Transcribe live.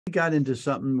got into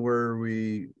something where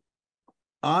we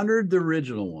honored the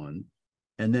original one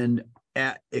and then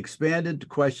expanded to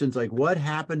questions like, what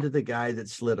happened to the guy that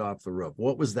slid off the roof?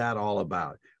 What was that all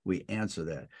about? We answer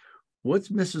that. What's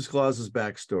Mrs. Claus's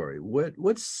backstory?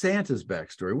 What's Santa's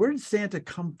backstory? Where did Santa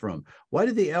come from? Why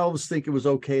did the elves think it was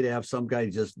okay to have some guy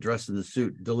just dressed in the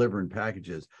suit delivering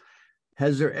packages?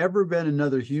 Has there ever been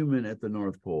another human at the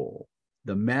North Pole?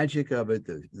 The magic of it,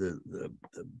 the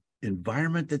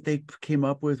environment that they came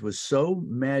up with was so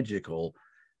magical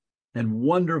and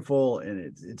wonderful, and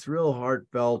it's real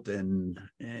heartfelt, and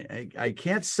I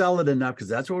can't sell it enough because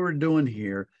that's what we're doing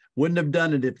here. Wouldn't have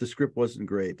done it if the script wasn't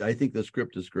great. I think the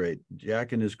script is great.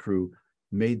 Jack and his crew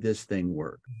made this thing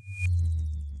work.